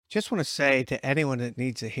Just want to say to anyone that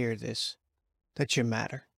needs to hear this that you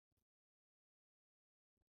matter.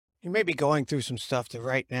 You may be going through some stuff that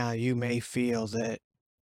right now you may feel that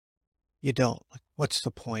you don't. Like, what's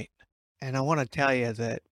the point? And I want to tell you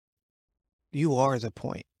that you are the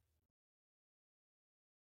point.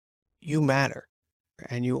 You matter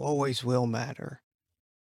and you always will matter.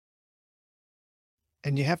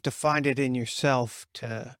 And you have to find it in yourself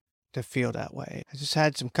to feel that way. I just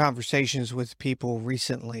had some conversations with people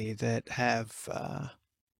recently that have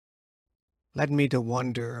led me to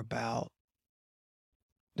wonder about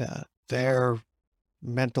their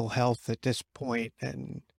mental health at this point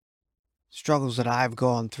and struggles that I've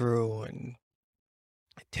gone through, and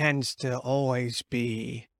it tends to always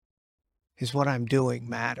be, is what I'm doing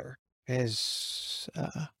matter? Does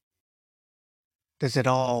it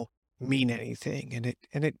all mean anything?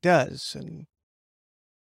 And it does, and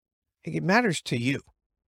it matters to you.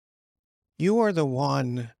 You are the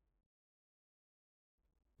one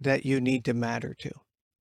that you need to matter to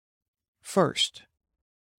first.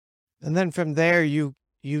 And then from there you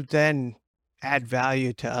then add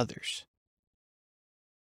value to others.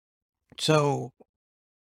 So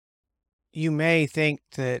you may think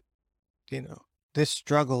that, this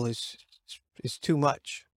struggle is too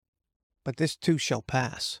much, but this too shall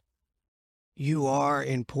pass. You are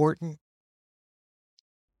important.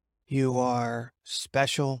 You are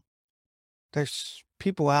special. There's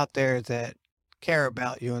people out there that care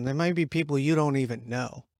about you, and there might be people you don't even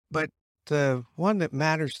know. But the one that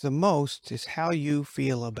matters the most is how you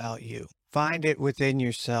feel about you. Find it within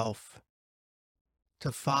yourself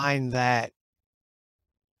to find that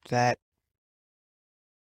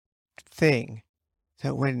thing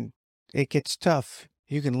that when it gets tough,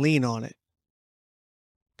 you can lean on it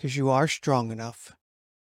because you are strong enough.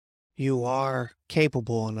 You are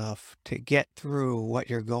capable enough to get through what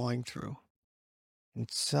you're going through. And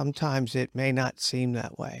sometimes it may not seem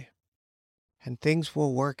that way. And things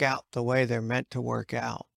will work out the way they're meant to work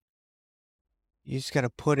out. You just got to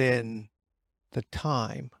put in the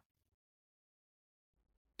time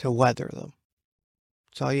to weather them.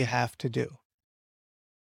 That's all you have to do.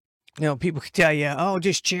 People can tell you, oh,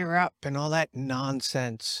 just cheer up and all that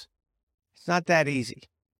nonsense. It's not that easy.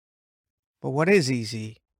 But what is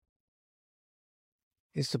easy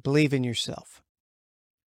is to believe in yourself.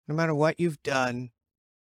 No matter what you've done,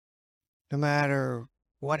 no matter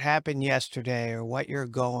what happened yesterday or what you're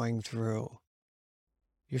going through,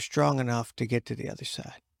 you're strong enough to get to the other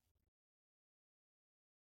side.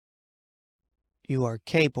 You are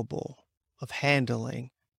capable of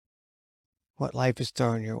handling what life is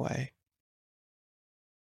throwing your way.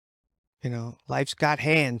 Life's got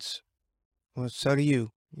hands. Well, so do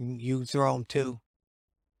you. You throw them too.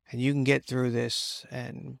 And you can get through this.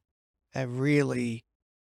 And I really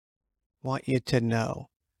want you to know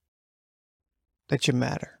that you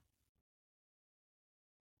matter.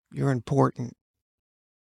 You're important.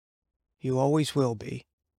 You always will be.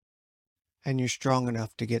 And you're strong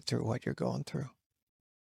enough to get through what you're going through.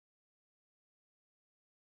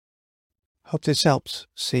 Hope this helps.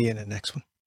 See you in the next one.